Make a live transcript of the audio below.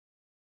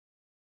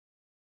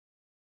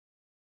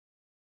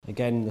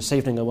Again, this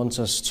evening I want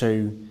us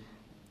to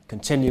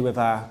continue with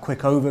our quick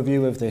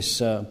overview of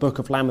this book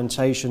of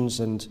Lamentations,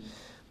 and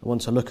I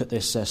want to look at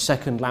this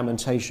second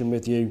lamentation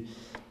with you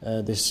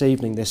this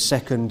evening, this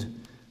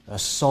second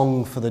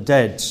song for the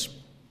dead,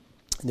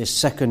 this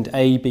second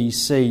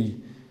ABC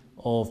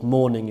of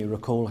mourning. You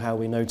recall how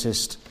we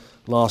noticed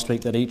last week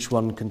that each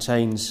one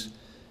contains,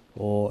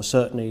 or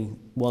certainly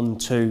 1,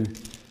 2,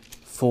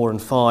 4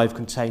 and 5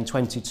 contain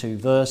 22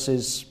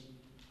 verses,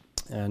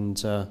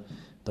 and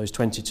those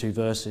 22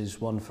 verses,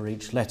 one for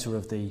each letter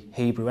of the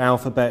Hebrew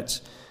alphabet.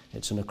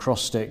 It's an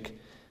acrostic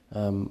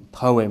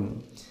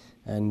poem.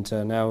 And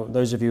now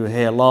those of you who were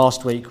here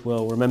last week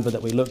will remember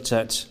that we looked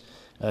at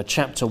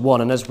chapter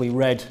 1, and as we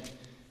read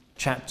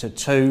chapter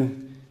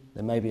 2,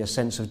 there may be a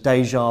sense of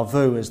déjà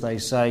vu, as they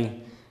say.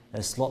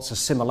 There's lots of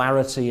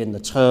similarity in the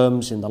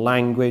terms, in the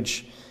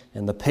language,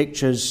 in the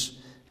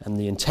pictures, and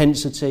the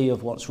intensity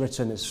of what's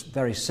written is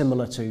very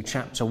similar to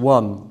chapter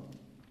 1.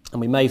 And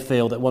we may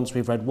feel that once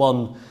we've read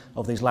one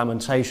of these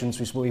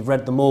Lamentations, we've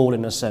read them all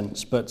in a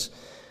sense. But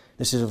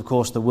this is, of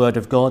course, the Word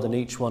of God, and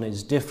each one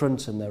is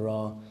different, and there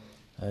are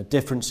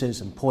differences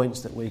and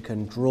points that we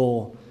can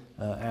draw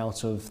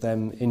out of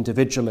them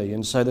individually.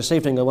 And so this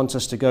evening I want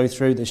us to go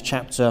through this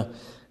chapter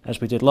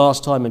as we did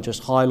last time and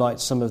just highlight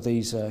some of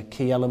these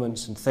key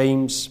elements and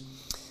themes.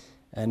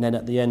 And then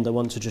at the end I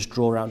want to just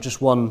draw out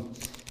just one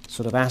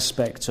sort of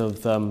aspect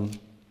of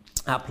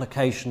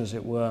application, as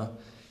it were,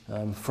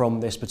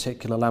 from this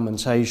particular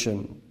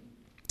lamentation.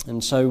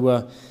 And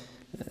so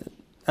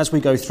as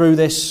we go through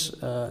this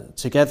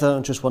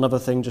together, just one other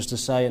thing just to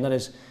say, and that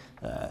is,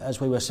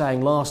 as we were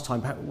saying last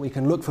time, we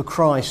can look for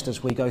Christ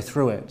as we go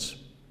through it.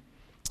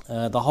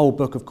 The whole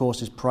book, of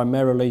course, is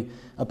primarily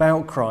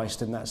about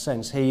Christ in that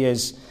sense. He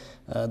is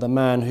the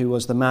man who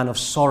was the man of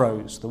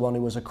sorrows, the one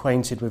who was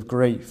acquainted with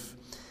grief.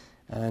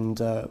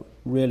 And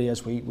really,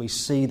 as we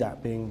see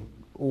that being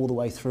all the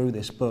way through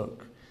this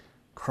book,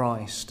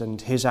 Christ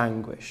and his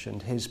anguish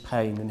and his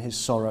pain and his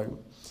sorrow,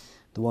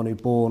 the one who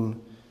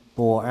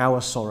bore our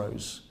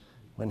sorrows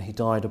when he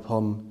died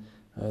upon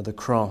the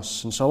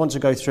cross. And so I want to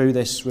go through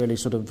this really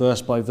sort of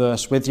verse by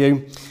verse with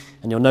you.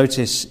 And you'll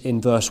notice in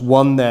verse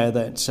 1 there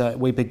that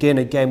we begin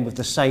again with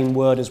the same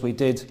word as we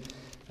did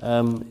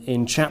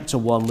in chapter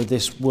 1, with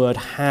this word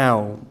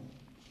how,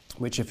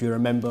 which, if you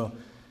remember,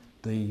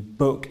 the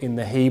book in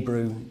the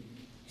Hebrew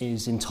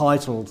is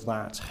entitled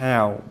that,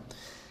 how.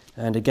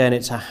 And again,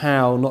 it's a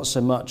how not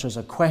so much as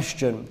a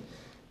question,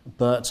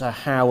 but a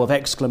how of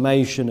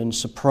exclamation and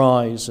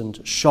surprise and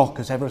shock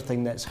at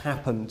everything that's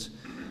happened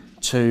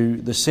to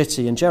the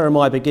city. And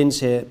Jeremiah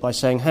begins here by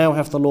saying, "How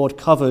hath the Lord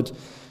covered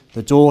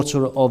the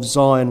daughter of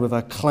Zion with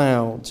a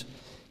cloud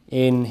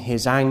in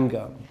his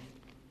anger?"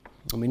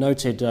 And we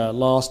noted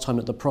last time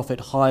that the prophet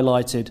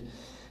highlighted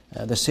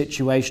the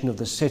situation of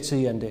the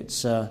city and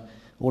its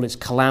all its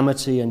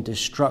calamity and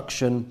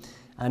destruction.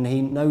 And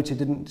he noted,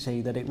 didn't he,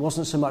 that it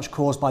wasn't so much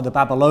caused by the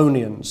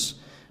Babylonians,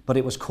 but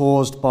it was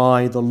caused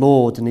by the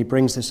Lord. And he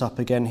brings this up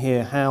again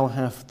here. How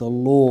hath the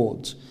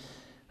Lord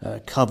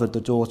covered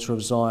the daughter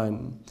of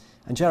Zion?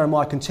 And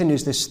Jeremiah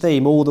continues this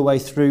theme all the way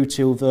through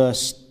till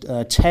verse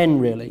 10,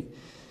 really.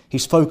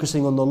 He's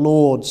focusing on the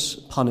Lord's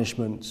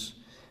punishment.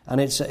 And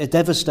it's a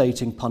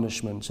devastating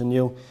punishment. And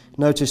you'll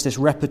notice this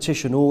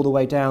repetition all the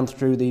way down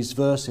through these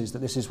verses, that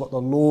this is what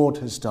the Lord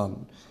has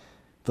done.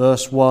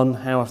 Verse 1,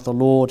 how hath the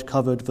Lord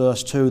covered?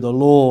 Verse 2, the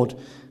Lord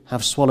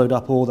hath swallowed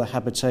up all the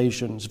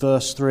habitations.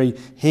 Verse 3,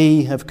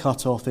 he hath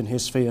cut off in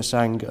his fierce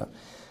anger.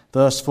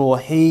 Verse 4,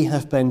 he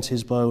hath bent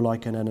his bow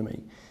like an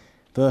enemy.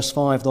 Verse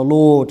 5, the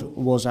Lord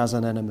was as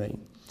an enemy.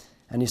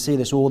 And you see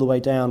this all the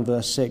way down,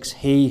 verse 6,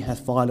 he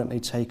hath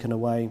violently taken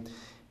away.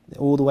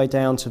 All the way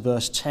down to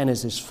verse 10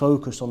 is this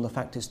focus on the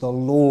fact it's the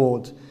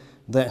Lord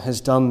that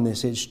has done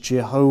this. It's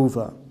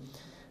Jehovah.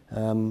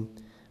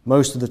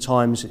 Most of the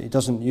times it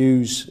doesn't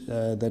use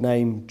the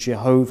name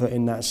Jehovah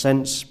in that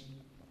sense.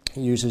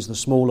 It uses the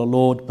smaller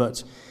Lord,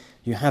 but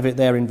you have it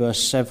there in verse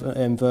 7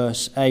 and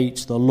verse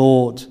 8. The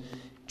Lord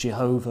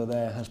Jehovah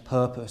there has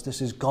purpose.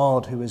 This is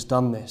God who has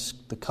done this,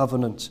 the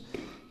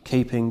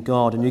covenant-keeping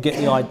God. And you get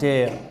the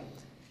idea,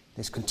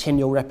 this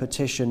continual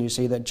repetition. You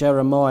see that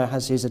Jeremiah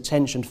has his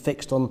attention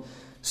fixed on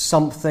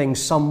something,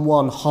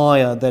 someone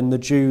higher than the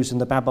Jews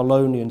and the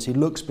Babylonians. He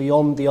looks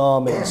beyond the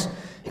armies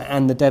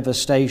and the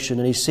devastation,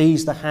 and he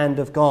sees the hand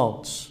of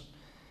God.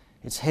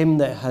 It's him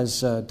that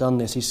has done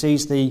this. He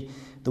sees the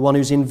one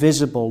who's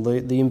invisible,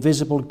 the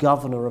invisible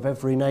governor of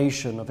every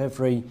nation, of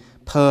every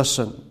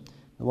person,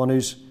 the one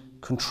who's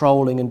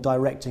controlling and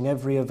directing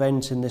every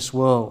event in this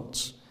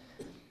world.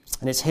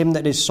 And it's him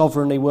that is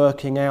sovereignly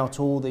working out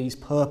all these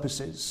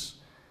purposes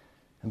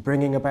and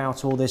bringing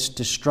about all this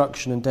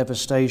destruction and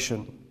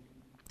devastation,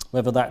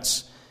 whether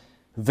that's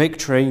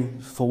victory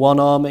for one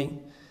army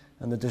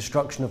and the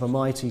destruction of a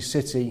mighty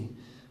city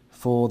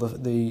for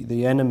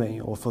the enemy,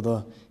 or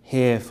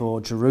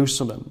for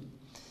Jerusalem.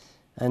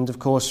 And of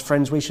course,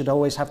 friends, we should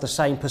always have the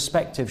same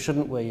perspective,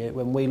 shouldn't we,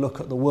 when we look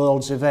at the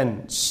world's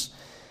events.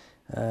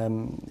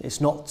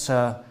 It's not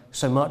so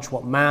much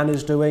what man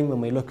is doing when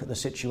we look at the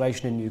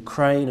situation in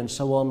Ukraine and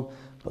so on,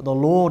 but the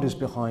Lord is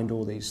behind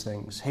all these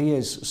things. He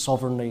is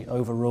sovereignly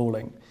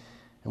overruling.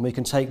 And we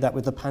can take that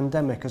with the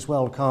pandemic as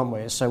well, can't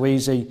we? It's so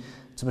easy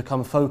to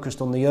become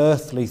focused on the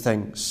earthly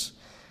things,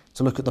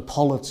 to look at the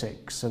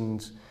politics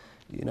and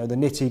the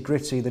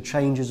nitty-gritty, the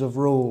changes of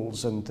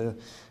rules and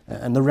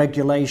the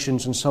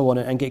regulations and so on,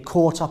 and get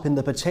caught up in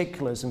the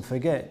particulars and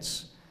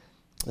forget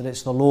that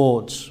it's the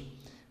Lord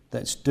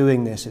that's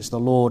doing this. It's the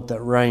Lord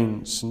that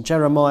reigns. And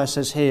Jeremiah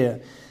says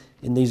here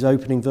in these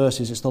opening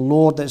verses, it's the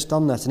Lord that's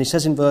done that. And he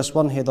says in verse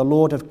 1 here, the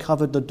Lord have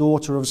covered the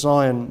daughter of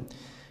Zion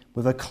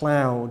with a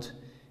cloud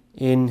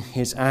in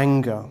his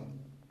anger.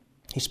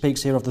 He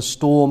speaks here of the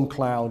storm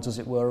clouds, as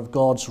it were, of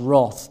God's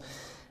wrath.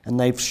 And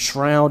they've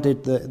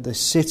shrouded the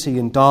city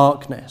in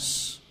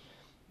darkness.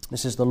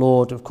 This is the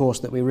Lord, of course,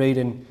 that we read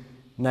in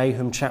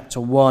Nahum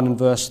chapter 1 and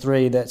verse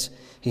 3, that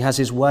he has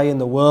his way in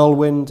the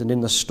whirlwind and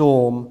in the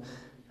storm,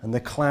 and the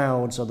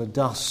clouds are the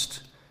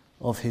dust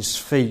of his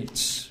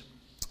feet.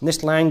 And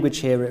this language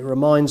here, it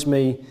reminds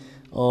me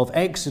of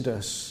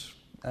Exodus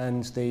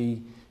and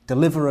the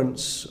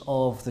deliverance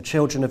of the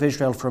children of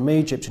Israel from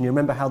Egypt. And you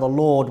remember how the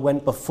Lord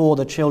went before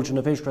the children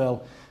of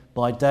Israel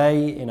by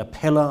day in a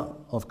pillar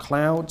of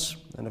clouds,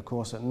 and of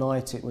course at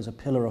night it was a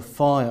pillar of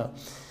fire.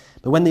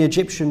 But when the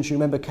Egyptians, you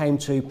remember, came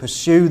to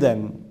pursue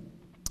them,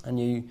 and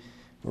you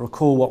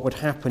recall what would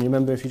happen. You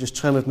remember, if you just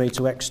turn with me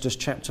to Exodus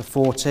chapter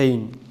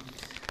 14,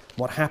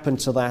 what happened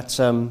to that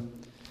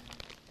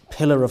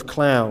pillar of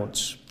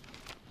clouds.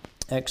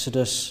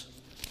 Exodus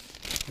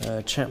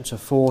chapter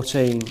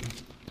 14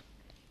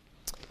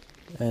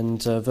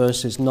 and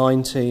verses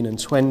 19 and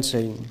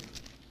 20.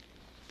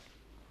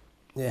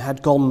 It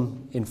had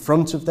gone in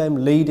front of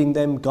them, leading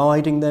them,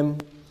 guiding them.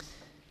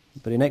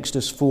 But in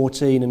Exodus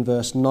 14 and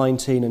verse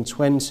 19 and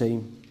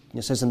 20,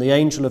 it says, and the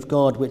angel of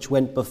God which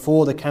went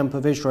before the camp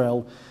of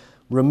Israel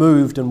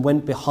removed and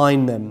went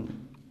behind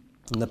them.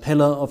 And the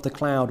pillar of the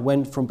cloud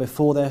went from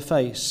before their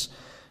face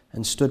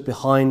and stood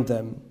behind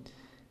them.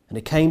 And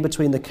it came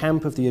between the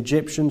camp of the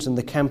Egyptians and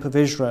the camp of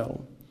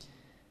Israel.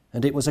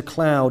 And it was a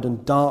cloud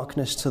and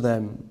darkness to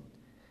them,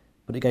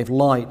 but it gave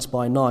light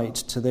by night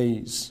to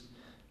these,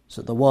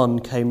 so that the one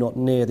came not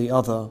near the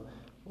other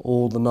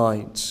all the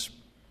night.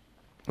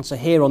 And so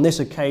here on this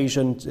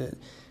occasion,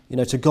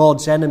 to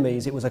God's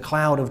enemies, it was a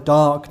cloud of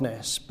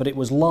darkness, but it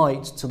was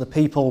light to the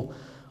people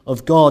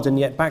of God. And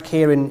yet back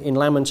here in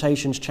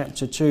Lamentations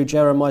chapter 2,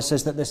 Jeremiah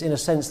says that this, in a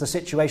sense, the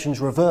situation's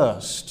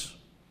reversed.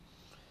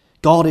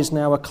 God is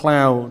now a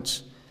cloud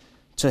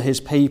to his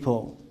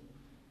people,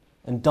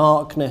 and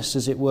darkness,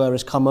 as it were,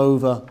 has come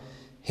over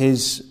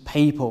his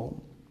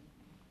people.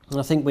 And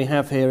I think we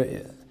have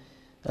here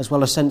as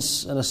well a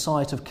sense and a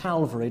sight of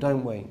Calvary,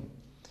 don't we?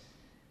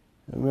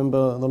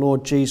 Remember the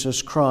Lord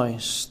Jesus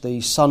Christ,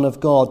 the Son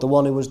of God, the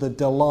one who was the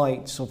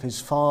delight of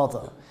his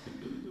Father,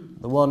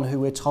 the one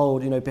who we're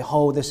told,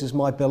 behold, this is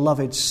my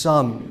beloved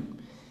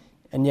Son.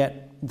 And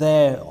yet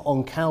there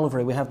on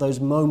Calvary we have those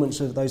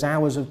moments of those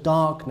hours of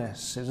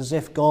darkness. It's as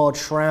if God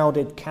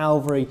shrouded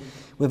Calvary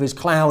with his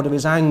cloud of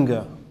his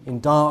anger in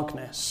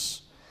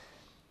darkness.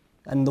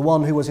 And the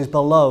one who was his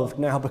beloved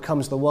now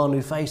becomes the one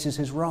who faces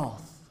his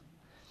wrath.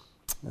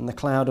 And the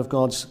cloud of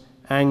God's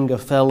anger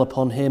fell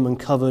upon him and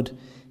covered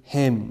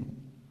him.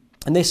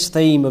 And this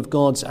theme of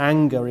God's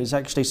anger is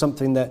actually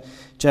something that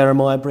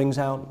Jeremiah brings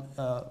out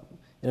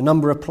in a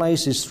number of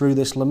places through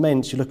this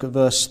lament. You look at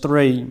verse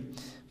 3,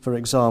 for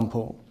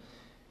example.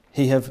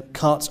 He have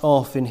cut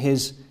off in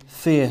his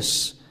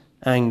fierce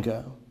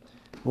anger.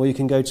 Or you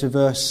can go to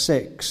verse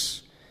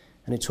 6,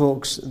 and it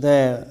talks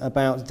there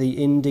about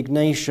the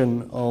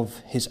indignation of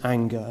his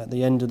anger at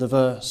the end of the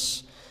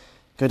verse.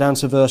 Go down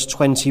to verse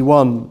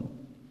 21,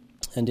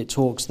 and it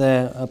talks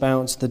there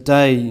about the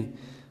day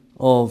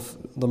of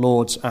the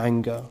Lord's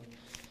anger.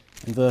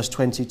 And verse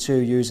 22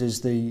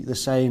 uses the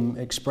same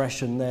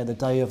expression there, the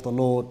day of the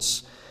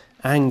Lord's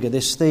anger.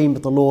 This theme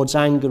of the Lord's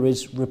anger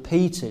is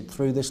repeated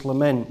through this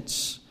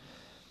lament.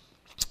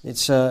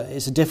 It's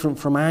different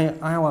from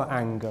our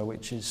anger,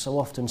 which is so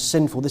often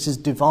sinful. This is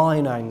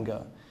divine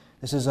anger.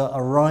 This is a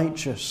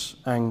righteous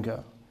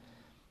anger.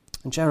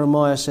 And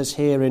Jeremiah says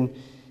here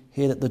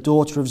that the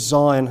daughter of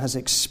Zion has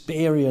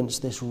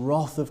experienced this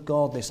wrath of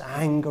God, this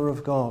anger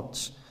of God,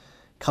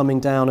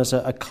 coming down as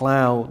a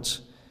cloud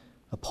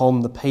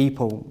upon the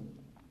people.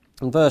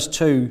 In verse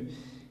 2,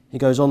 he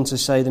goes on to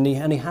say, and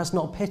he has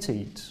not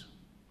pitied.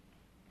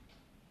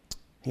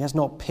 He has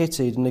not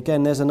pitied. And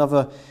again, there's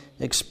another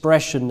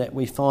expression that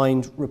we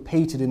find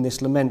repeated in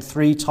this lament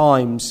 3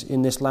 times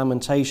in this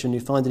lamentation. You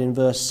find it in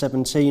verse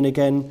 17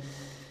 again.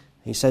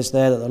 He says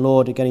there that the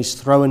Lord, again, is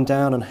thrown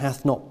down and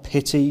hath not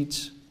pitied.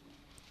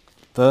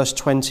 Verse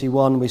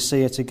 21, we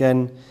see it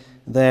again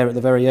there at the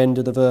very end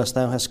of the verse,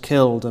 thou hast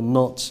killed and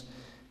not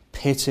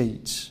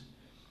pitied.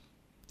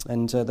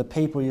 And the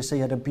people, you see,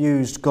 had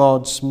abused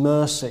God's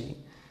mercy,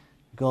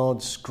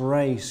 God's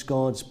grace,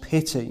 God's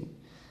pity.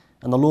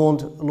 And the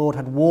Lord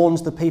had warned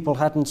the people,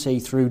 hadn't he,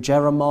 through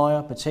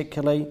Jeremiah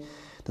particularly,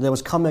 that there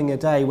was coming a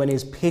day when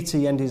his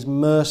pity and his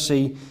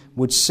mercy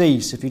would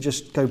cease. If you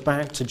just go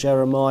back to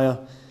Jeremiah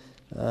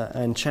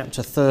and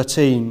chapter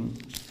 13,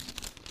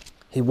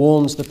 he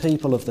warns the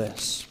people of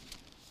this.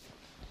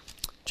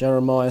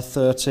 Jeremiah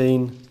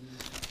 13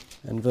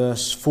 and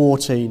verse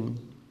 14.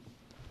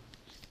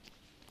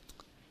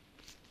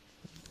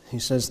 He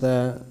says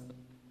there,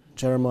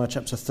 Jeremiah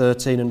chapter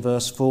 13 and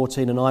verse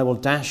 14, "And I will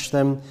dash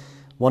them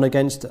one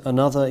against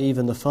another,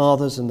 even the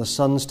fathers and the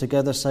sons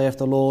together, saith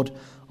the Lord.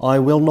 I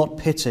will not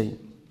pity,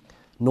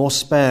 nor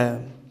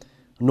spare,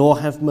 nor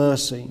have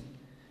mercy,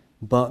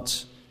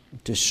 but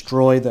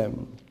destroy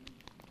them."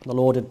 The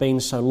Lord had been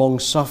so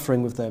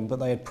long-suffering with them, but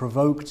they had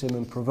provoked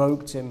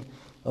him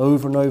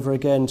over and over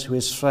again to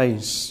his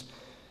face.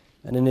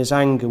 And in his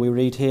anger, we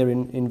read here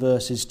in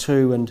verses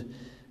 2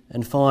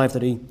 and 5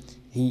 that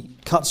he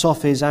cuts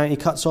off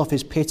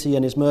his pity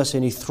and his mercy,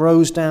 and he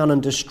throws down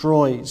and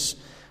destroys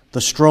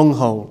the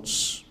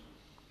strongholds.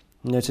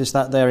 Notice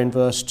that there in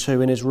verse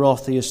 2. In his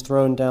wrath he has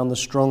thrown down the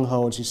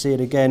strongholds. You see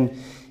it again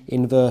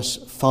in verse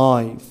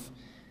 5.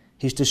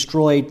 He's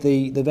destroyed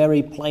the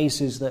very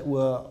places that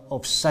were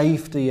of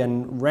safety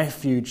and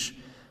refuge,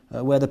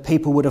 where the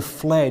people would have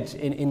fled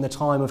in the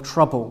time of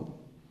trouble.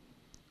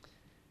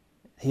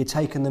 He had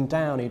taken them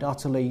down. He'd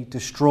utterly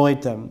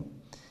destroyed them.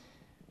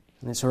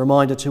 And it's a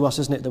reminder to us,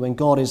 isn't it, that when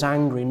God is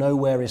angry,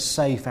 nowhere is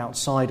safe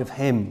outside of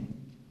him.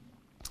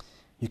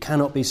 You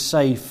cannot be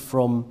safe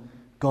from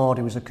God,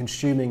 who is a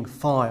consuming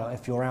fire,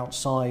 if you're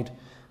outside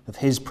of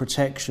his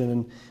protection,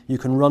 and you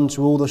can run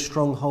to all the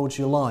strongholds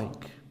you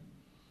like.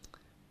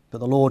 But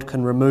the Lord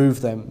can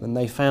remove them, and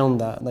they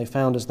found that. They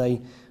found as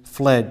they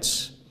fled,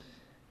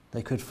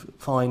 they could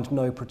find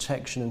no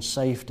protection and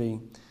safety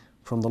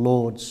from the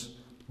Lord's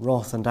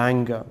wrath and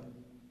anger.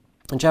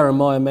 And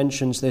Jeremiah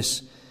mentions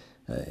this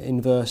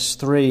in verse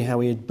 3, how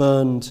he had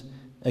burned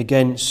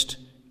against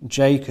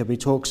Jacob. He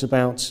talks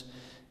about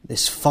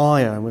this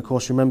fire, and of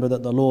course remember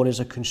that the Lord is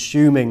a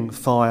consuming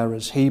fire,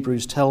 as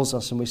Hebrews tells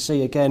us, and we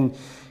see again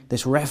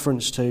this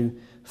reference to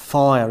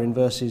fire in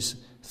verses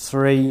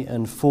 3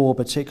 and 4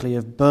 particularly,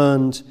 have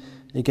burned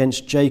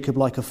against Jacob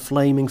like a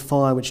flaming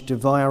fire which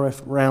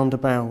devoureth round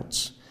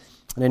about.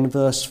 And in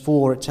verse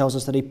 4 it tells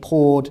us that he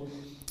poured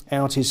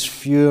out his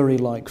fury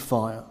like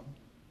fire.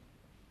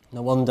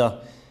 No wonder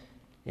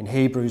in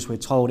Hebrews we're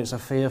told it's a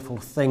fearful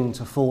thing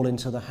to fall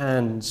into the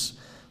hands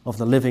of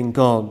the living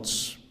God.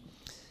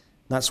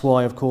 That's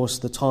why, of course,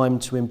 the time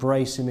to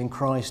embrace him in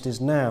Christ is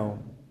now.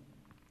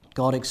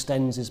 God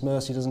extends his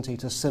mercy, doesn't he,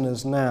 to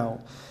sinners now.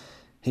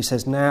 He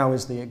says, now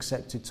is the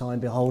accepted time.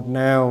 Behold,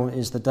 now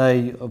is the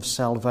day of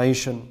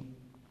salvation.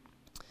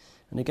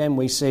 And again,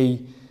 we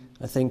see,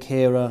 I think,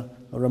 here a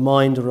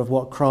reminder of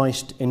what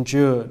Christ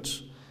endured.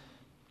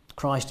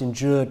 Christ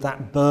endured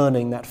that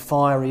burning, that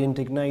fiery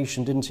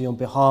indignation, didn't he, on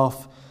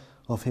behalf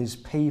of his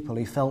people.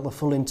 He felt the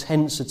full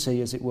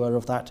intensity, as it were,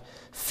 of that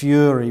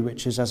fury,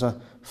 which is as a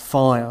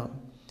fire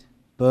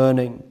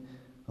burning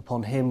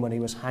upon him when he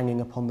was hanging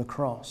upon the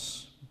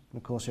cross. And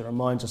of course, it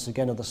reminds us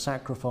again of the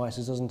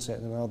sacrifices, doesn't it?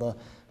 And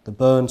the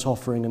burnt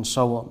offering and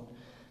so on.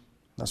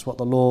 That's what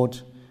the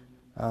Lord,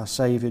 our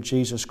Saviour,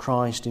 Jesus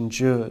Christ,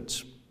 endured.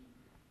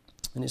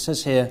 And it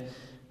says here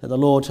that the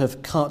Lord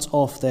have cut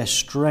off their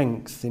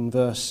strength in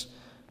verse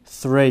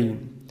 3.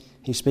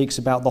 He speaks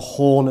about the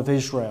horn of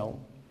Israel.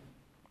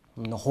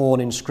 And the horn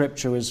in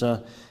Scripture is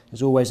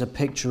always a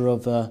picture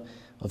of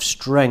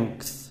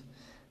strength.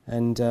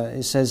 And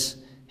it says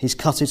he's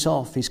cut it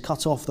off. He's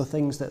cut off the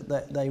things that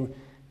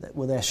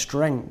were their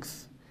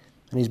strength,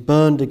 and he's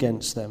burned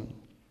against them.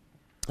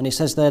 And he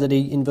says there that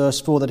in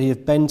verse 4, that he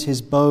have bent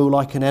his bow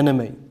like an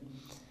enemy.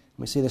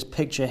 We see this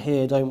picture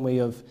here, don't we,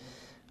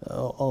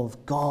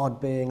 of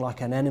God being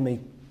like an enemy,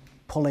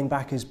 pulling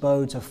back his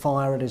bow to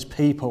fire at his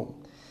people.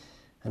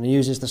 And he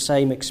uses the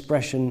same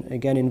expression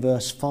again in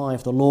verse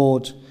 5, the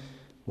Lord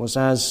was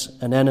as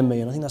an enemy.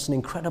 And I think that's an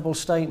incredible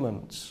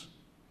statement.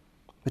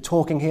 We're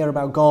talking here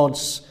about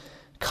God's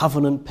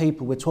covenant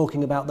people. We're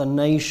talking about the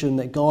nation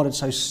that God had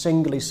so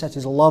singly set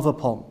his love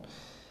upon.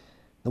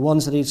 The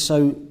ones that he'd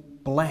so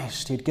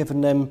blessed. He'd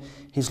given them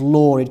his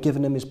law. He'd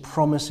given them his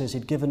promises.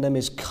 He'd given them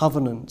his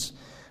covenant.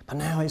 But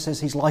now it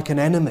says he's like an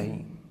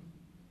enemy.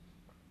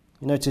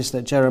 You notice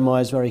that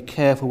Jeremiah is very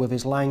careful with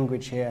his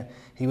language here.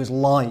 He was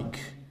like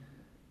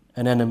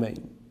an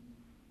enemy.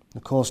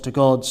 Of course, to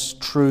God's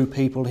true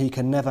people, he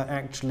can never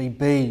actually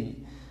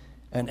be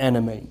an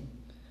enemy.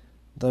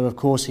 Though, of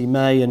course, he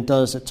may and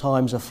does at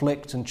times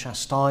afflict and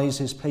chastise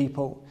his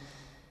people,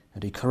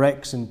 and he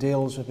corrects and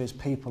deals with his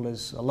people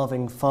as a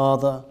loving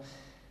father,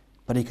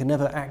 but he can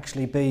never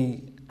actually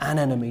be an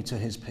enemy to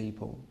his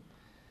people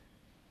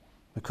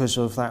because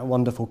of that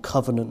wonderful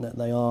covenant that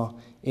they are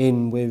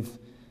in with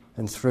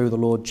and through the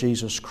Lord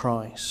Jesus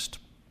Christ.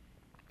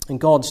 And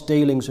God's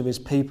dealings with his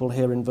people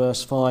here in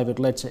verse 5 had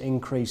led to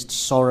increased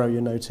sorrow, you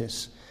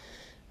notice.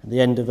 At the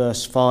end of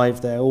verse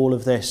 5 there, all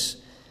of this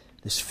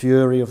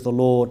fury of the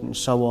Lord and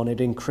so on, it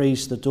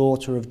increased the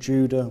daughter of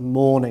Judah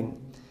mourning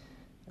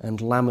and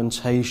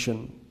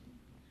lamentation.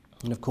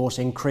 And of course,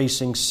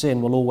 increasing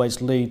sin will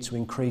always lead to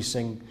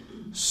increasing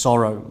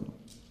sorrow.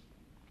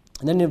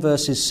 And then in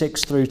verses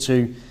 6 through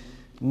to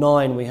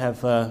 9, we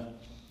have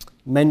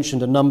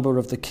mentioned a number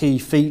of the key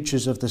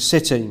features of the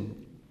city.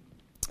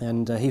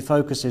 And he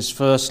focuses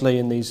firstly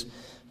in these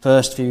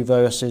first few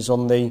verses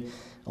on the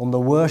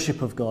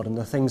worship of God and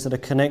the things that are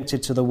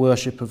connected to the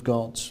worship of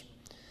God.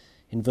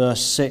 In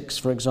verse 6,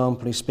 for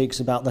example, he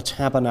speaks about the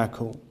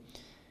tabernacle,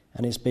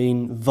 and it's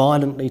been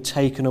violently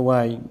taken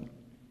away.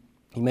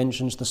 He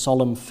mentions the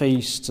solemn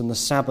feasts and the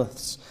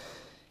Sabbaths.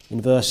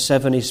 In verse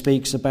 7, he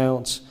speaks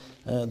about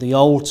the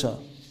altar,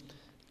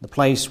 the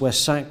place where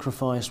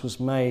sacrifice was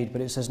made.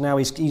 But it says now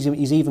he's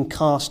even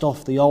cast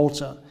off the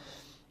altar,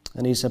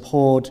 and he's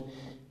abhorred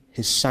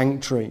his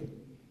sanctuary.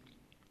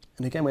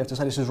 And again, we have to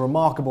say this is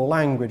remarkable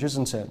language,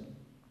 isn't it?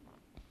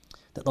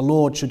 That the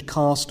Lord should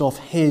cast off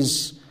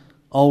his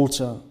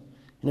altar.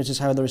 You notice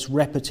how there is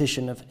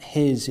repetition of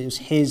his. It was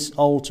his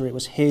altar, it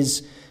was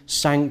his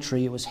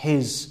sanctuary, it was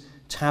his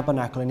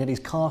tabernacle, and yet he's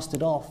cast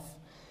it off.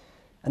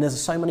 And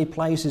there's so many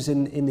places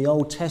in the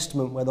Old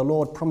Testament where the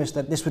Lord promised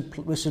that this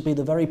would be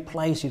the very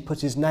place he'd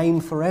put his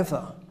name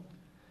forever.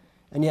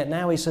 And yet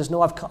now he says,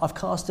 no, I've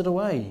cast it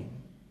away.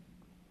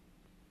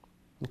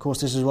 Of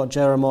course, this is what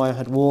Jeremiah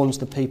had warned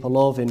the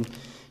people of in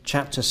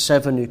chapter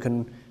 7. You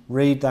can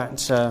read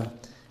that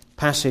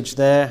passage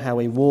there, how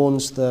he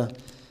warns the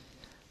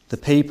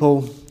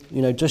people,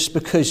 just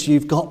because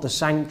you've got the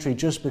sanctuary,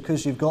 just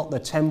because you've got the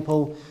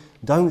temple,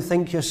 don't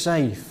think you're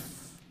safe.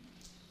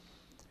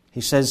 He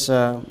says,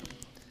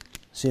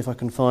 see if I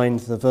can find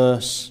the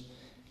verse.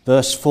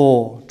 Verse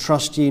 4,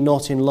 trust ye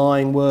not in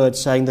lying words,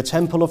 saying, the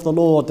temple of the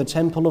Lord, the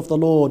temple of the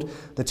Lord,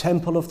 the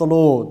temple of the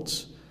Lord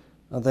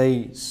are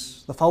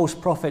these. The false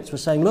prophets were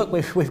saying, look,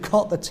 we've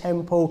got the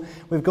temple,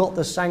 we've got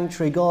the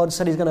sanctuary. God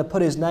said he's going to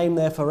put his name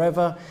there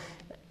forever.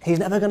 He's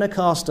never going to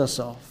cast us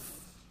off.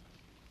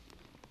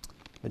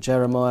 But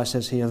Jeremiah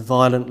says he has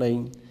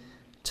violently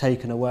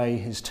taken away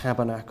his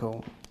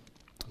tabernacle.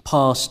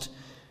 Past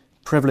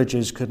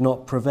privileges could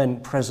not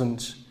prevent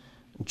present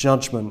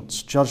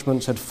judgments.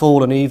 Judgments had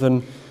fallen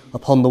even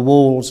upon the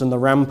walls and the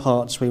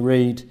ramparts, we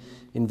read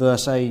in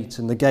verse 8,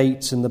 and the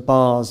gates and the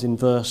bars in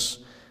verse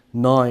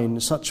 9.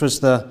 Such was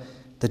the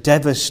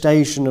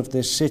devastation of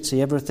this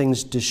city.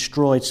 Everything's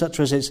destroyed. Such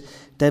was its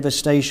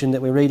devastation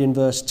that we read in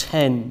verse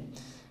 10.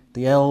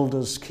 The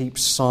elders keep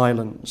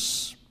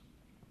silence.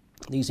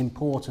 These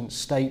important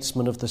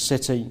statesmen of the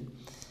city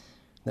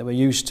that were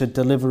used to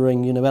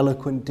delivering,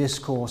 eloquent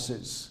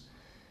discourses,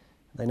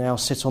 they now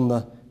sit on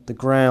the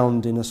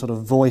ground in a sort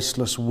of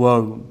voiceless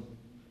woe.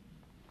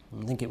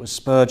 I think it was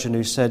Spurgeon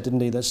who said,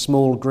 didn't he, that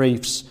small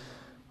griefs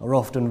are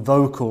often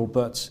vocal,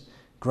 but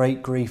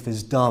great grief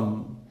is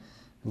dumb.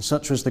 And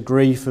such was the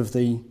grief of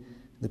the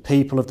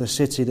people of the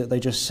city that they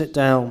just sit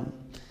down.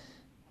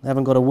 They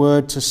haven't got a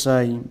word to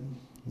say.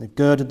 They've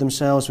girded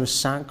themselves with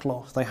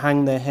sackcloth. They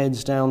hang their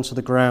heads down to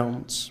the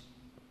ground.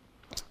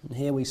 And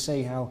here we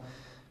see how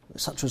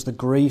such was the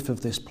grief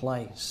of this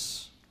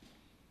place.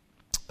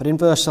 But in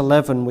verse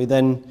 11 we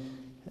then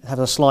have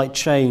a slight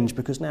change,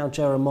 because now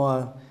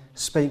Jeremiah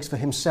speaks for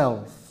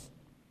himself.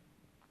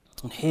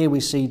 And here we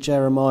see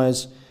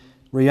Jeremiah's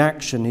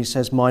reaction. He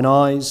says, mine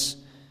eyes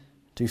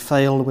do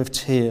fail with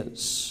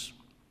tears.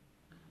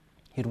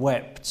 He'd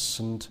wept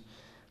and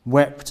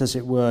wept, as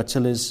it were,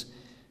 till his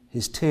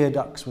tear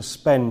ducts were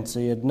spent.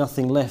 He had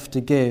nothing left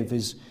to give.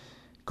 His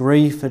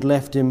grief had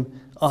left him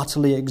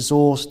utterly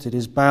exhausted.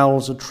 His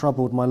bowels are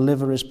troubled. My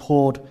liver is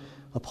poured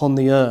upon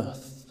the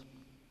earth.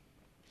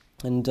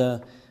 And I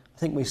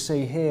think we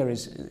see here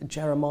is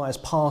Jeremiah's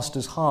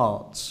pastor's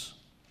heart.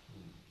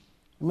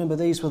 Remember,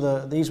 these were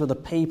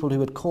the people who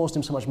had caused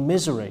him so much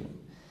misery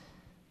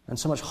and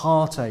so much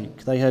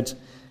heartache. They had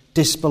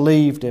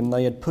disbelieved him.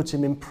 They had put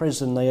him in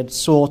prison. They had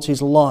sought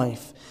his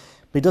life.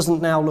 But he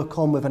doesn't now look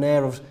on with an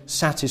air of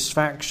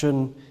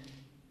satisfaction.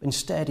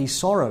 Instead, he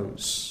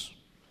sorrows.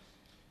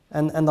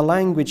 And the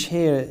language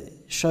here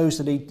shows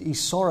that he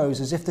sorrows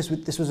as if this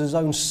was his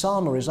own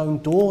son or his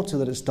own daughter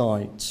that has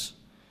died.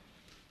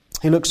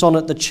 He looks on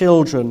at the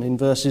children in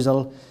verses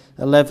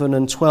 11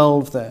 and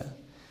 12 there,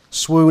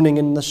 swooning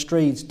in the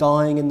streets,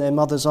 dying in their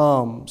mother's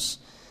arms,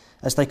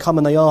 as they come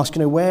and they ask,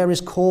 where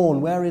is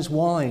corn, where is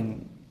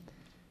wine?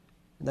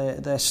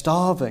 They're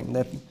starving,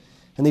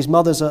 and these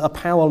mothers are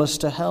powerless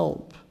to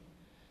help.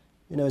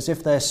 As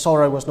if their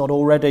sorrow was not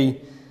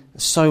already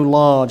so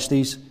large,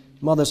 these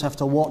mothers have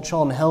to watch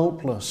on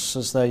helpless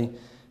as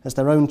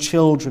their own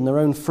children, their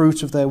own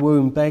fruit of their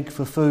womb, beg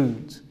for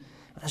food.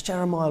 As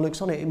Jeremiah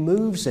looks on it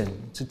moves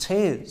him to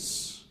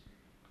tears.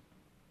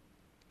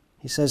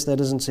 He says there,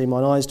 doesn't he,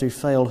 mine eyes do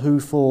fail, who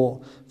for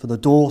the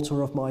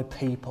daughter of my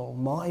people,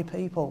 my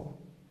people.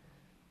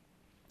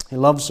 He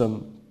loves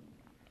them.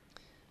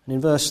 And in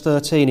verse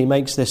 13 he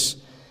makes this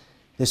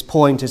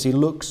point as he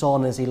looks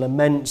on, as he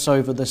laments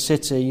over the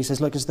city. He says,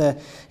 look, is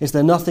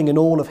there nothing in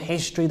all of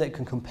history that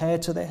can compare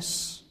to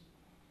this?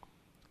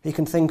 He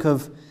can think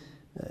of,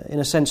 in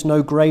a sense,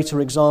 no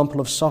greater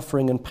example of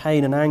suffering and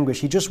pain and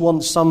anguish. He just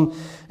wants some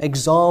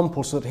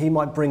example so that he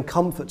might bring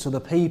comfort to the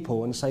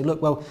people and say,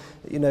 look, well,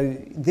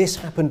 this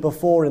happened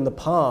before in the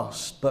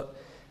past,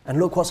 and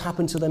look what's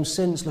happened to them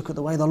since. Look at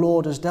the way the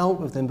Lord has dealt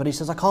with them. But he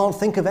says, I can't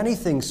think of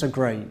anything so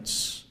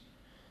great.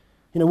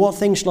 What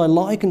thing shall I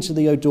liken to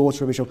thee, O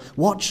daughter of Israel?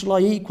 What shall I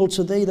equal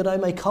to thee that I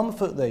may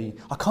comfort thee?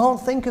 I can't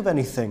think of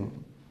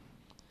anything.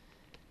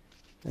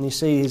 And you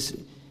see,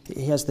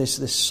 he has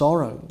this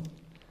sorrow.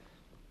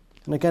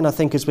 And again, I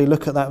think as we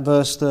look at that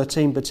verse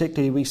 13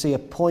 particularly, we see a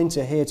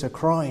pointer here to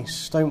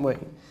Christ, don't we,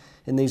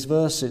 in these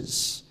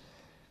verses.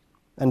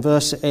 And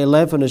verse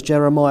 11, as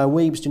Jeremiah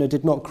weeps,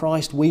 did not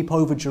Christ weep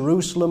over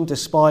Jerusalem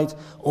despite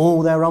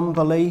all their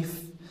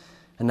unbelief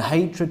and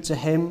hatred to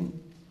him?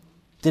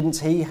 Didn't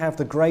he have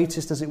the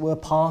greatest, as it were,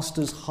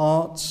 pastor's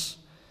hearts?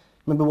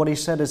 Remember what he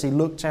said as he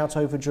looked out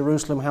over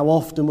Jerusalem, how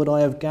often would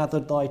I have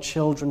gathered thy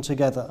children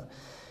together,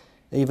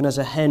 even as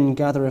a hen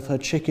gathereth her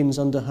chickens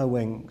under her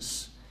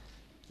wings,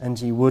 and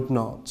ye would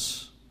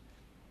not.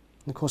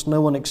 And of course,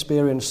 no one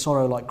experienced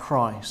sorrow like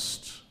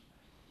Christ.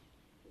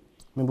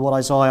 Remember what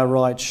Isaiah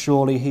writes,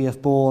 surely he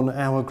hath borne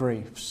our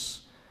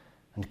griefs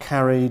and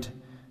carried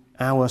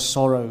our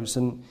sorrows.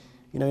 And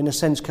in a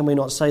sense, can we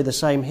not say the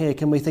same here?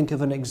 Can we think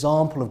of an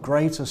example of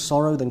greater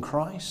sorrow than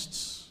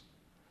Christ's?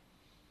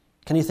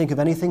 Can you think of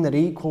anything that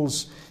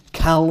equals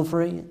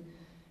Calvary? And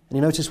you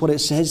notice what it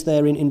says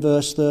there in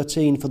verse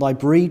 13, for thy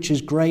breach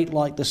is great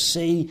like the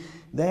sea.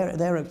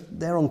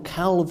 There on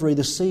Calvary,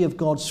 the sea of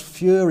God's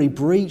fury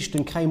breached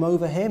and came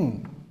over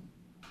him.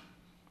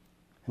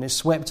 And it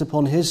swept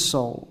upon his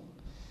soul.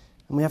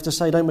 And we have to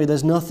say, don't we,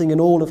 there's nothing in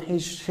all of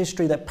his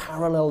history that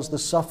parallels the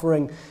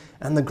suffering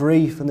and the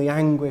grief and the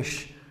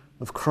anguish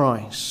of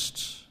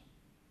Christ.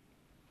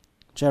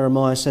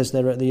 Jeremiah says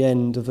there at the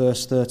end of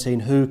verse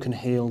 13, who can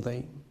heal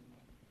thee?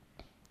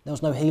 There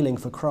was no healing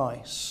for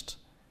Christ.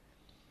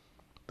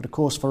 But of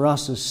course for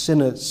us as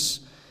sinners,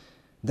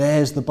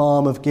 there's the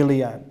balm of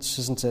Gilead,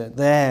 isn't it?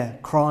 There,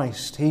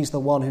 Christ, he's the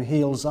one who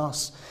heals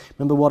us.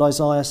 Remember what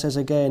Isaiah says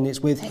again,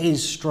 it's with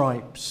his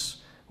stripes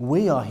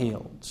we are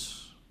healed.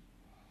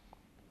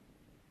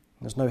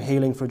 There's no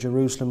healing for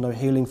Jerusalem, no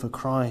healing for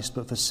Christ,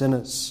 but for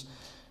sinners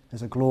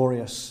there's a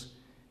glorious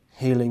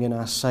healing in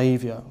our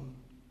Saviour.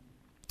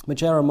 But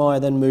Jeremiah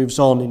then moves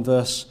on in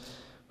verse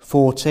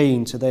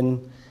 14 to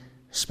then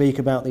speak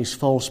about these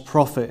false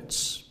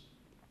prophets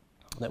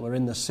that were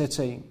in the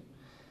city.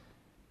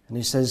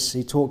 And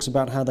he talks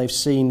about how they've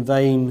seen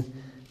vain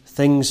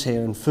things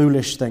here and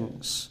foolish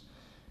things.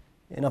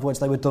 In other words,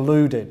 they were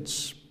deluded.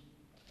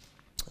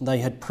 They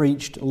had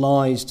preached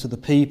lies to the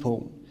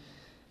people.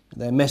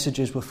 Their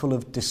messages were full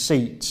of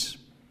deceit.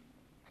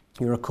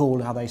 You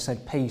recall how they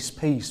said peace,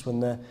 peace,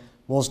 when there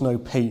was no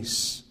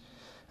peace.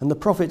 And the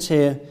prophets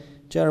here,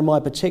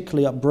 Jeremiah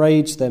particularly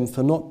upbraids them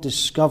for not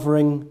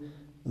discovering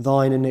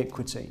thine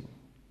iniquity.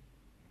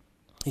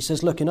 He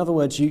says, look, in other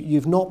words,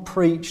 you've not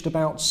preached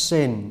about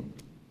sin.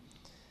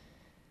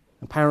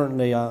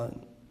 Apparently, I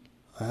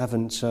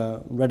haven't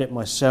read it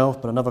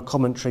myself, but another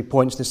commentary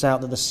points this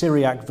out, that the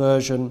Syriac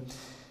version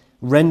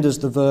renders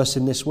the verse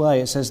in this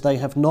way. It says, they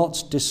have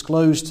not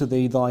disclosed to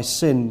thee thy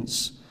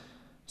sins,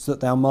 so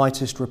that thou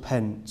mightest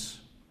repent.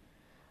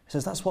 It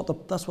says that's what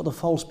the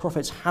false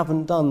prophets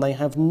haven't done. They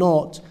have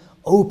not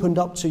opened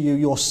up to you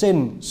your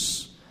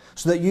sins,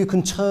 so that you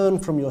can turn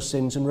from your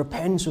sins and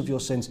repent of your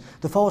sins.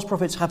 The false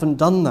prophets haven't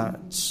done that.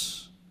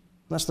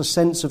 That's the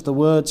sense of the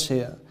words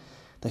here.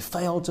 They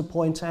failed to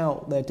point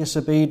out their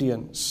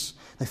disobedience.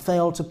 They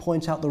failed to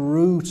point out the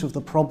root of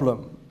the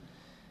problem.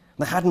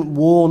 They hadn't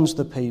warned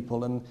the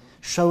people and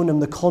shown them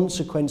the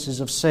consequences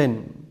of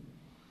sin.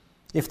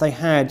 If they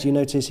had, you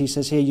notice he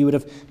says here, you would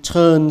have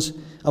turned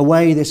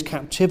away this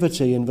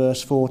captivity in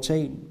verse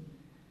 14.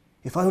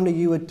 If only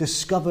you had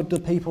discovered the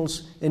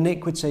people's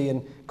iniquity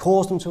and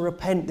caused them to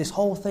repent, this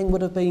whole thing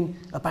would have been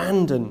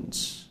abandoned.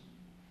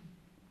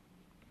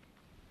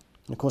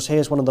 And of course,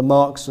 here's one of the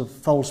marks of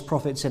false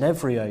prophets in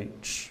every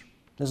age,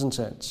 isn't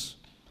it?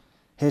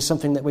 Here's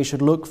something that we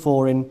should look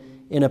for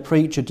in a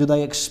preacher. Do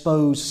they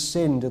expose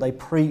sin? Do they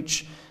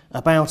preach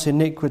about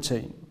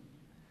iniquity?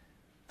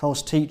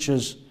 False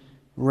teachers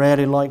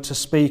rarely like to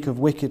speak of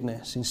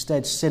wickedness.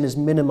 Instead, sin is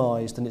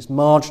minimized and it's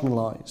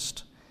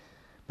marginalized.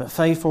 But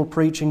faithful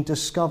preaching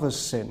discovers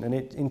sin, and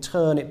in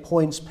turn it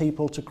points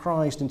people to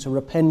Christ, into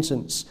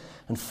repentance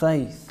and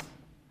faith.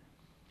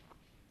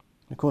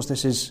 Of course,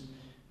 this is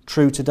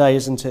true today,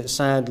 isn't it?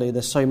 Sadly,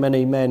 there's so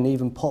many men,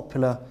 even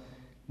popular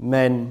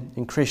men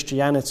in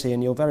Christianity,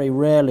 and you'll very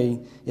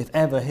rarely, if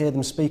ever, hear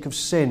them speak of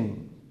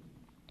sin.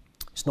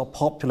 It's not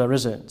popular,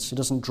 is it? It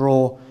doesn't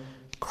draw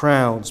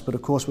crowds, but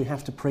of course we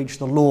have to preach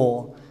the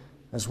law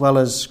as well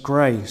as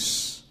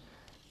grace.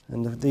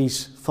 And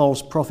these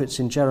false prophets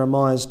in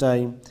Jeremiah's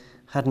day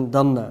hadn't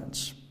done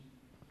that.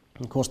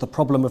 And of course, the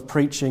problem of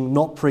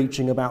not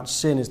preaching about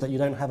sin is that you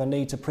don't have a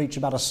need to preach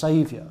about a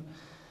Saviour.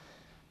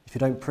 If you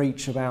don't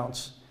preach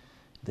about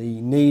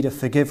the need of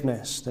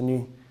forgiveness, then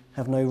you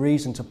have no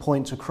reason to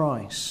point to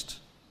Christ.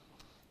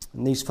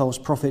 And these false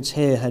prophets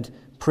here had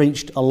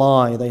preached a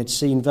lie. They had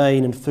seen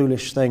vain and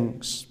foolish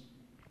things.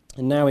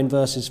 And now in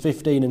verses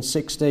 15 and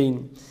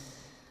 16,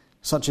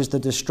 such is the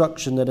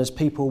destruction that as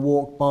people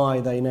walk by,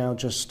 they now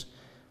just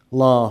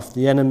laugh.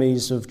 The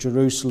enemies of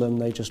Jerusalem,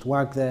 they just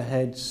wag their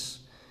heads,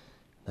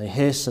 They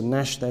hiss and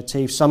gnash their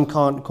teeth. Some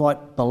can't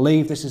quite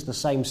believe this is the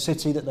same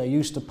city that they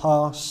used to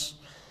pass.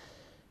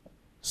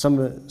 Some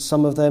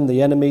of them,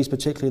 the enemies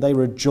particularly, they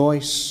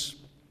rejoice.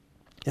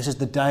 This is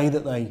the day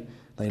that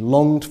they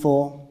longed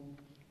for.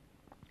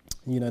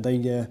 You know,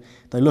 they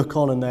look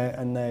on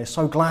and they're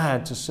so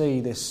glad to see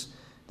this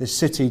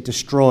city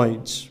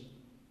destroyed.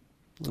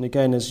 And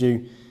again, as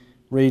you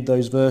read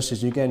those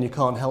verses, you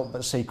can't help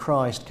but see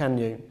Christ, can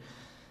you?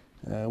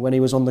 When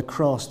he was on the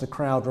cross, the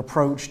crowd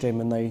reproached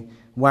him and they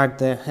wagged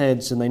their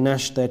heads and they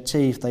gnashed their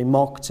teeth, they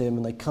mocked him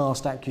and they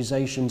cast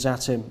accusations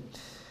at him.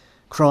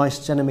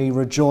 Christ's enemy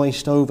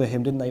rejoiced over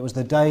him, didn't they? It was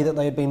the day that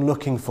they had been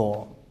looking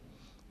for.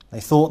 They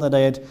thought that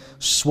they had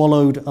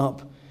swallowed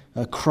up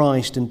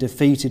Christ and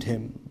defeated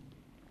him.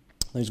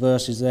 Those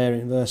verses there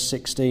in verse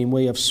 16,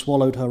 we have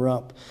swallowed her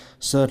up.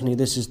 Certainly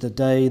this is the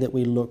day that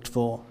we looked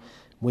for.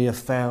 We have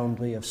found,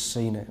 we have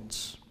seen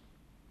it.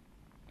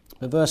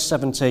 But verse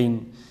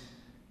 17,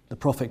 the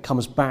prophet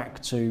comes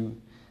back to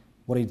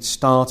what he'd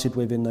started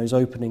with in those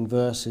opening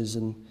verses,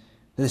 and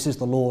this is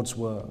the Lord's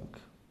work.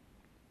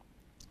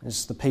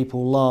 As the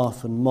people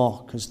laugh and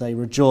mock, as they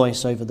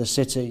rejoice over the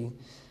city,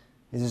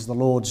 this is the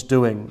Lord's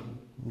doing.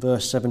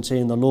 Verse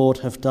 17, the Lord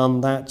hath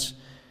done that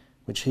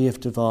which he hath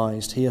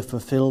devised. He hath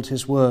fulfilled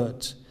his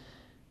word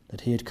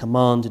that he had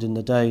commanded in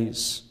the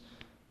days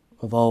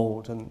of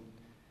old. And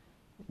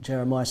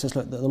Jeremiah says,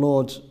 look, that the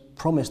Lord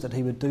promised that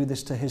he would do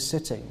this to his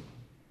city.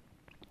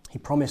 He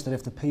promised that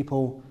if the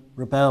people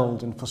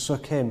rebelled and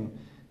forsook him,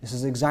 this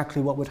is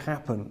exactly what would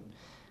happen.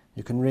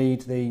 You can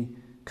read the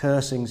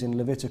cursings in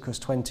Leviticus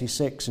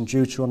 26 and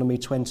Deuteronomy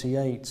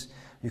 28.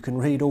 You can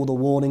read all the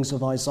warnings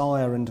of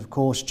Isaiah and, of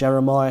course,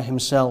 Jeremiah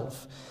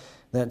himself,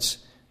 that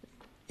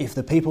if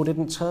the people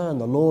didn't turn,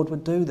 the Lord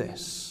would do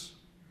this.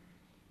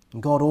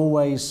 And God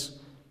always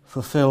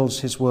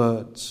fulfills his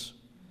words.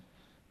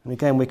 And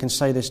again, we can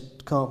say this,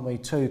 can't we,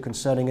 too,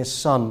 concerning his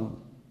Son.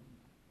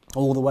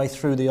 All the way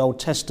through the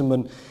Old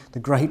Testament, the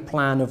great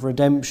plan of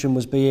redemption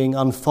was being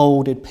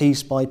unfolded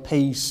piece by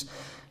piece.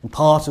 And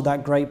part of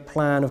that great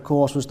plan, of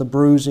course, was the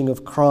bruising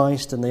of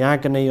Christ and the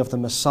agony of the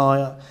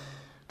Messiah,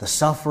 the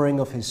suffering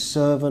of his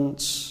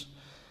servants.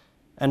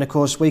 And of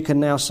course, we can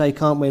now say,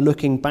 can't we,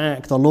 looking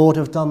back, the Lord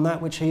have done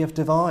that which he hath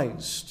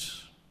devised.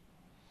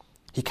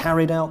 He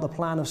carried out the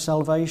plan of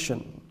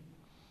salvation.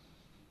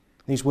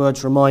 These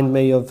words remind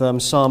me of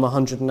Psalm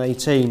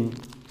 118.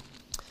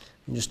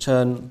 And just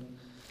turn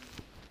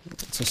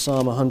to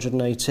Psalm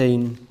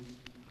 118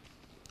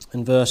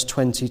 and verse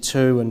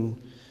 22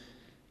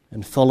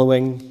 and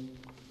following.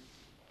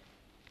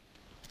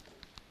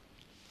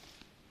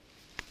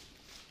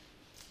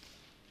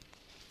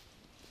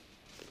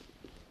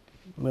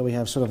 Where we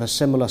have sort of a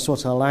similar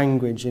sort of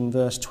language in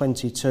verse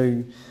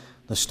 22.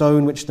 The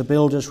stone which the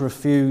builders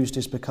refused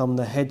is become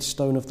the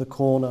headstone of the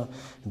corner.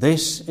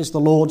 This is the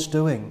Lord's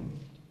doing.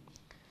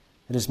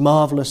 It is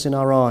marvellous in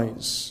our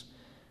eyes.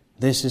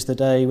 This is the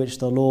day which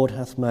the Lord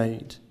hath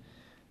made.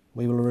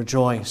 We will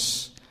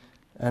rejoice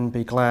and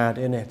be glad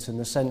in it. And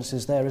the sense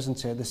is there,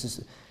 isn't it?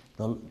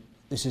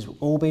 This is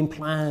all been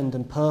planned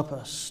and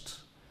purposed.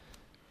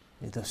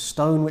 The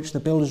stone which the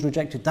builders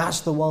rejected,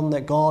 that's the one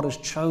that God has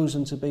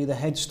chosen to be the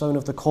headstone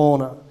of the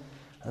corner.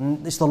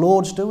 And it's the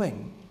Lord's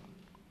doing.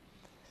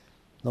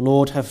 The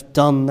Lord hath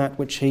done that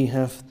which he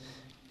hath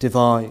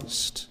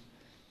devised.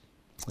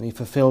 And he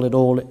fulfilled it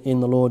all in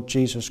the Lord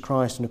Jesus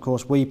Christ. And of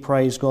course we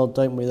praise God,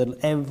 don't we, that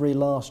every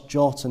last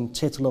jot and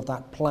tittle of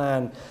that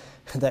plan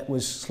that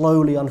was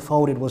slowly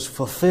unfolded was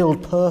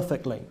fulfilled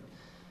perfectly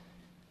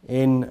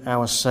in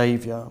our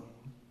Saviour.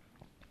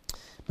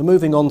 But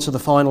moving on to the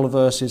final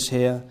verses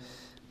here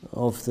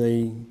of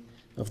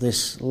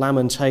this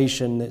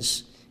lamentation,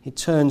 it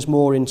turns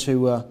more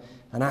into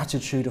an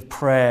attitude of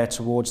prayer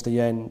towards the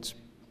end.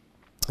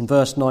 In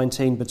verse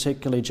 19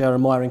 particularly,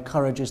 Jeremiah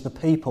encourages the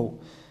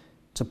people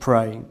to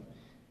pray.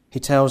 He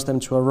tells them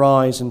to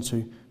arise and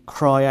to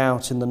cry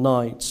out in the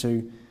night,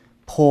 to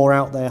pour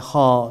out their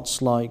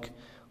hearts like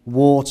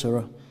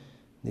water,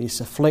 this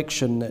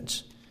affliction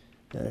that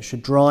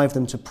should drive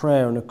them to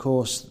prayer. And of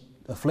course,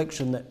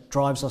 affliction that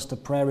drives us to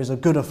prayer is a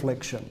good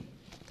affliction.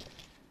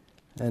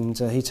 And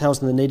he tells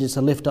them they needed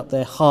to lift up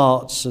their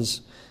hearts,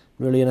 as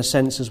really in a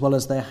sense, as well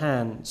as their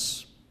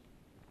hands.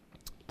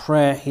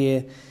 Prayer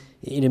here,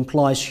 it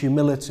implies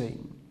humility.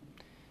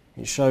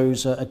 It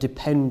shows a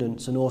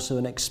dependence and also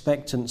an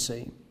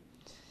expectancy.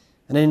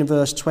 And in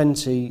verse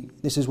 20,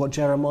 this is what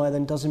Jeremiah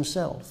then does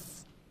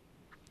himself.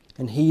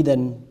 And he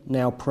then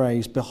now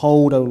prays,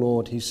 "Behold, O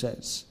Lord," he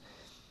says.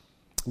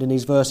 And in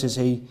these verses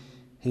he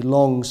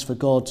longs for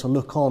God to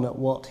look on at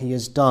what he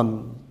has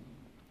done.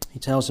 He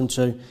tells him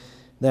to,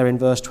 there in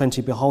verse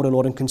 20, "Behold, O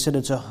Lord, and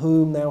consider to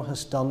whom thou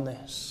hast done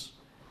this."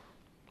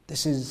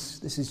 This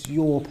is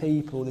your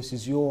people, this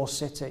is your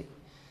city.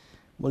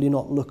 Will you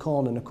not look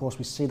on? And of course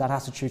we see that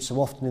attitude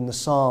so often in the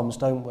Psalms,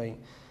 don't we?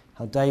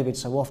 How David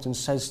so often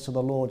says to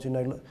the Lord,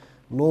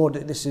 Lord,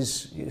 this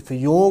is for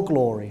your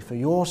glory, for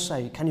your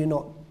sake.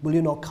 Will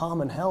you not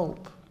come and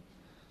help?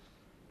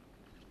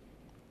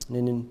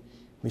 And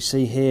We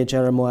see here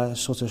Jeremiah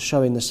sort of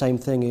showing the same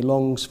thing. He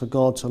longs for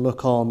God to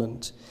look on,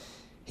 and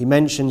he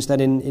mentions that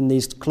in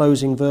these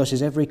closing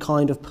verses, every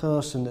kind of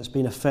person that's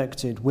been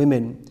affected,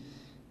 women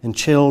and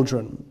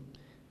children.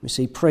 We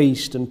see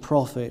priest and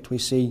prophet. We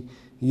see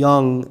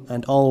young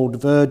and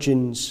old,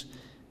 virgins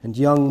and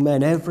young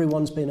men.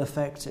 Everyone's been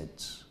affected.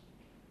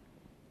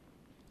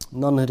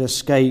 None had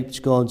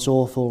escaped God's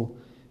awful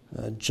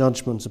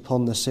judgment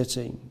upon the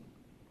city.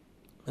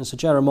 And so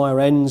Jeremiah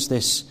ends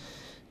this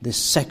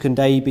second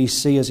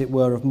ABC, as it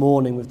were, of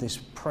mourning with this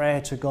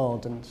prayer to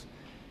God. And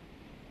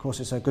of course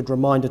it's a good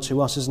reminder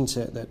to us, isn't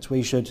it, that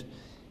we should,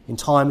 in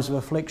times of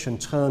affliction,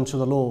 turn to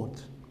the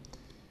Lord.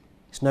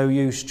 It's no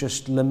use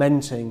just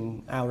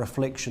lamenting our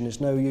affliction. It's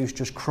no use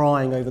just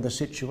crying over the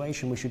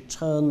situation. We should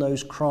turn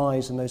those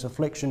cries and those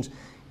afflictions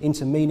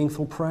into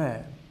meaningful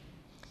prayer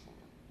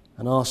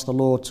and ask the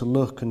Lord to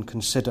look and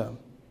consider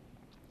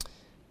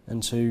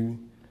and to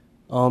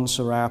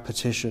answer our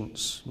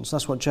petitions. And so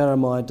that's what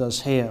Jeremiah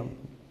does here.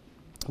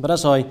 But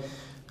as I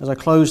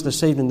close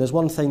this evening, there's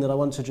one thing that I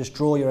want to just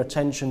draw your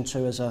attention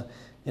to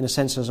in a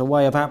sense as a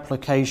way of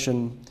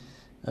application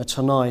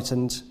tonight.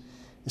 And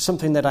it's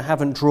something that I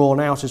haven't drawn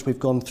out as we've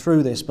gone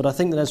through this, but I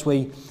think that as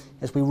we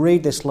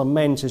read this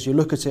lament, as you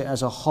look at it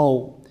as a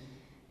whole,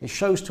 it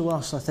shows to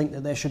us, I think,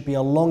 that there should be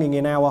a longing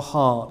in our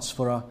hearts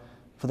for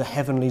the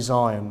heavenly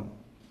Zion.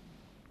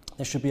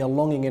 There should be a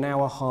longing in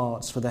our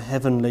hearts for the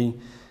heavenly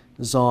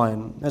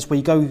Zion. As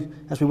we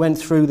went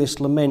through this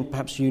lament,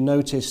 perhaps you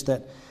noticed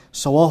that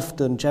so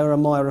often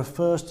Jeremiah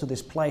refers to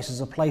this place as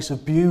a place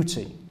of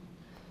beauty,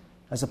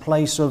 as a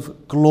place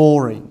of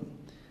glory.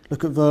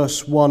 Look at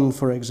verse 1,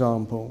 for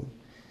example.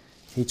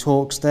 He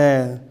talks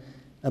there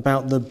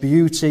about the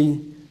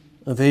beauty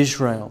of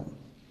Israel.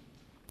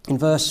 In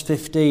verse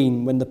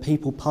 15, when the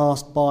people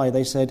passed by,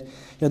 they said,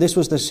 this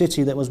was the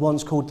city that was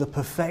once called the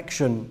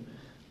perfection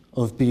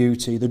of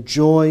beauty, the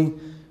joy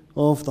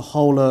of the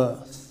whole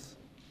earth.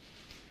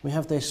 We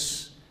have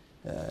this,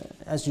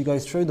 as you go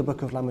through the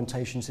book of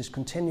Lamentations, this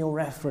continual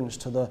reference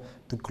to the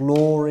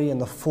glory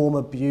and the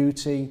former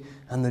beauty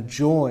and the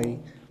joy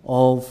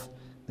of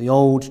the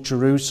old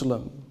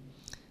Jerusalem.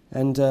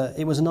 And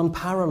it was an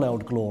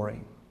unparalleled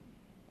glory.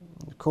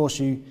 Of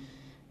course,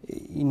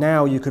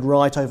 now you could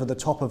write over the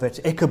top of it,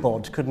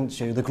 Ichabod, couldn't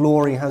you? The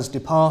glory has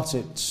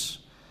departed.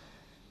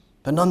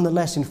 But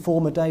nonetheless, in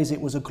former days, it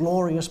was a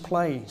glorious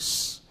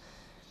place.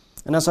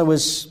 And as I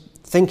was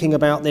thinking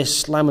about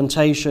this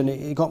lamentation,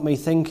 it got me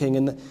thinking,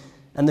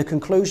 and the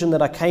conclusion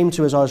that I came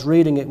to as I was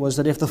reading it was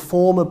that if the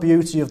former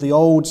beauty of the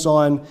old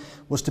Zion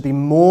was to be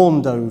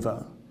mourned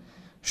over,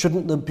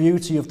 shouldn't the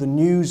beauty of the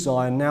new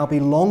Zion now be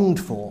longed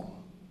for?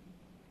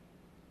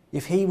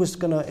 If he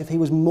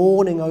was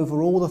mourning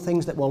over all the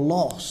things that were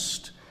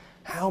lost,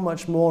 how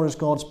much more as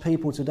God's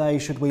people today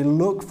should we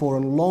look for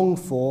and long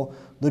for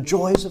the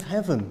joys of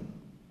heaven?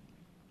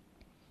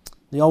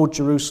 The old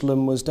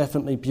Jerusalem was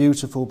definitely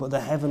beautiful, but the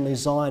heavenly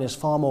Zion is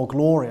far more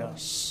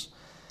glorious.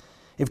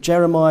 If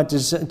Jeremiah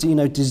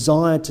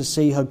desired to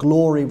see her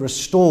glory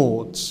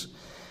restored,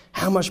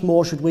 how much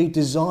more should we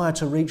desire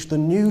to reach the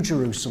new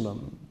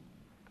Jerusalem?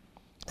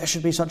 There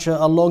should be such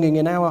a longing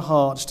in our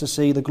hearts to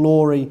see the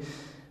glory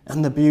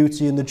and the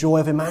beauty and the joy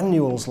of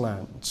Emmanuel's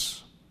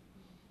land.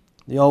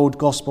 The old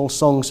gospel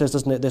song says,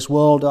 doesn't it, this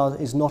world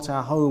is not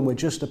our home, we're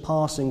just a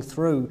passing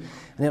through.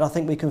 And yet I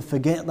think we can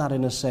forget that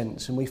in a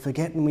sense, and we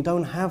forget and we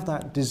don't have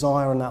that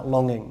desire and that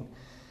longing.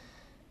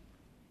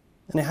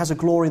 And it has a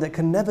glory that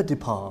can never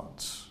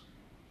depart.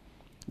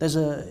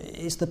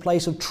 It's the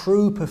place of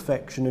true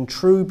perfection and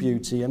true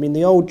beauty. I mean,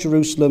 the old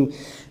Jerusalem,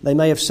 they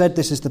may have said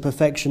this is the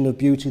perfection of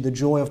beauty, the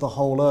joy of the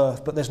whole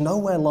earth, but there's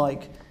nowhere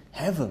like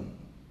heaven.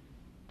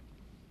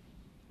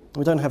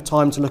 We don't have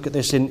time to look at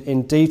this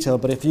in detail,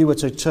 but if you were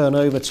to turn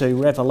over to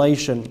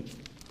Revelation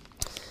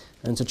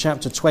and to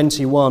chapter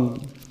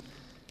 21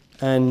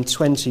 and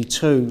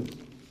 22,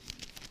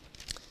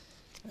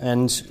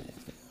 and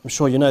I'm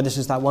sure you know this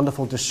is that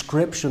wonderful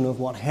description of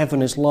what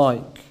heaven is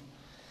like.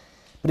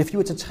 But if you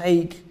were to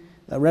take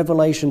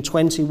Revelation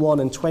 21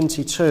 and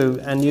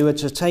 22 and you were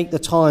to take the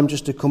time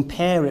just to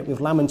compare it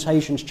with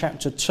Lamentations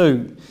chapter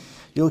 2,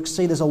 you'll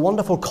see there's a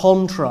wonderful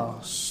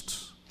contrast.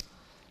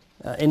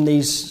 In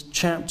these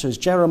chapters,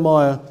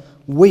 Jeremiah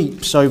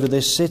weeps over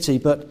this city,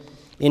 but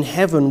in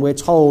heaven we're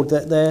told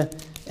that there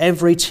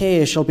every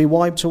tear shall be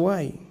wiped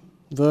away.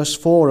 Verse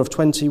 4 of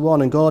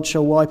 21, and God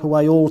shall wipe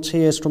away all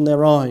tears from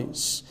their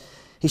eyes.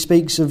 He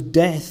speaks of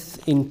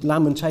death in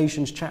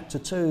Lamentations chapter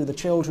 2, the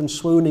children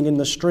swooning in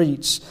the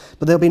streets,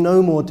 but there'll be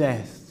no more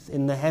death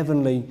in the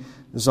heavenly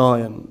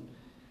Zion.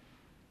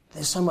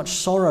 There's so much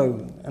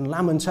sorrow and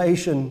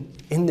lamentation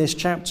in this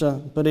chapter,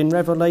 but in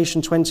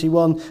Revelation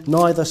 21,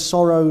 neither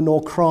sorrow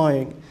nor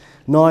crying,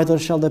 neither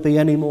shall there be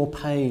any more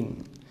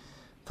pain,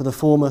 for the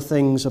former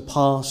things are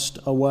passed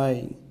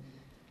away.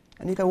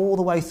 And you go all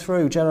the way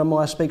through,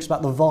 Jeremiah speaks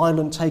about the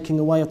violent taking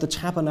away of the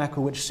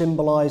tabernacle, which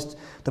symbolized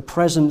the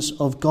presence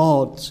of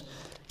God.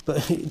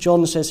 But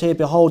John says here,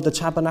 behold, the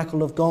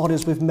tabernacle of God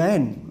is with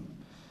men,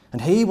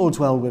 and he will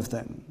dwell with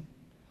them.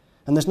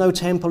 And there's no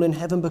temple in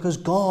heaven because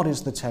God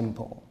is the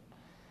temple.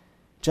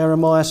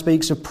 Jeremiah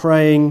speaks of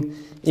praying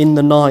in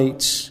the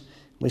night.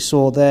 We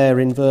saw there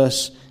in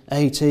verse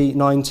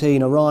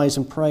 19, arise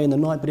and pray in the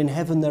night, but in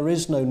heaven there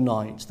is no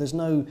night. There's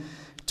no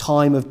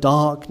time of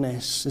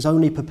darkness. There's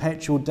only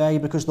perpetual day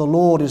because the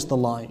Lord is the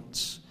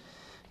light.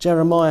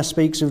 Jeremiah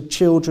speaks of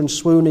children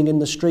swooning in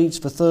the streets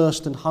for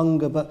thirst and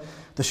hunger, but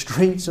the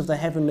streets of the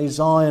heavenly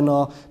Zion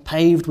are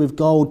paved with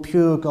gold,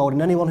 pure gold,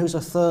 and anyone who's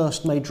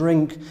athirst may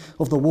drink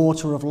of the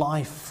water of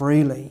life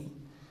freely.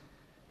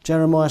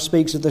 Jeremiah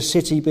speaks of the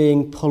city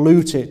being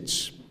polluted.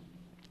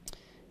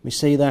 We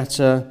see that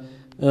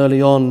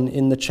early on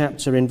in the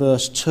chapter in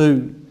verse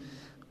 2.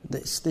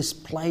 This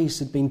place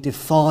had been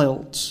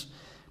defiled.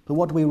 But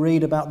what do we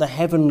read about the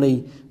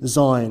heavenly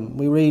Zion?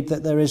 We read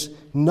that there is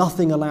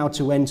nothing allowed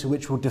to enter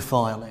which will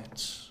defile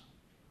it.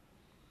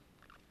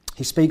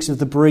 He speaks of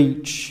the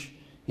breach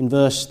in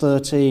verse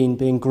 13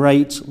 being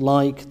great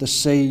like the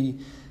sea,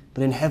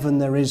 but in heaven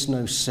there is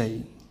no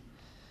sea.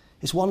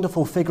 It's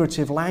wonderful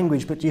figurative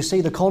language, but do you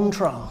see the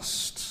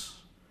contrast?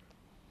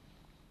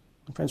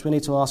 Friends, we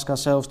need to ask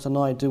ourselves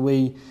tonight, do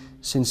we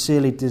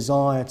sincerely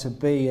desire to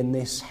be in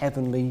this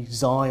heavenly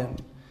Zion?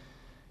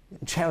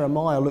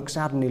 Jeremiah looks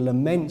out and he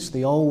laments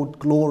the old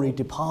glory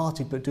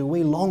departed, but do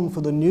we long for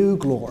the new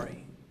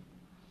glory?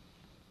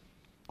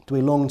 Do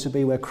we long to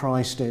be where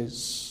Christ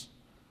is?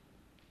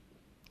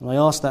 And I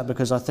ask that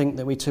because I think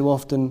that we too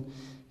often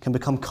can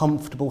become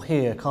comfortable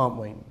here, can't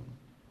we?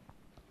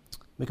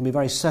 We can be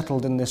very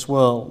settled in this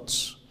world,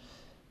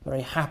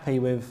 very happy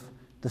with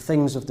the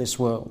things of this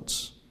world,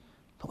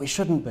 but we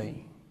shouldn't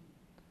be.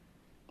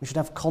 We should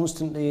have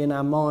constantly in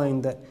our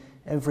mind that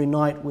every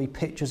night we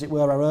pitch, as it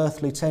were, our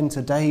earthly tent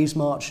a day's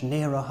march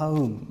nearer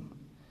home,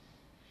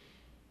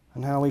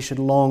 and how we should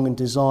long and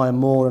desire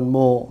more and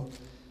more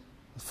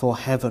for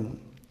heaven.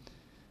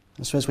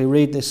 And so as we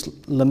read this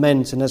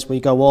lament and as we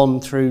go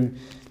on through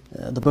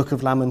the book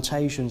of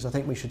Lamentations, I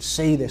think we should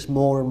see this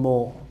more and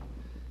more.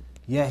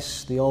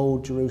 Yes, the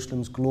old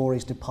Jerusalem's glory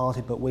is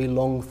departed, but we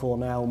long for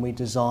now and we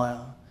desire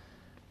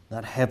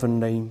that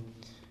heavenly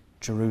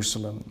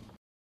Jerusalem.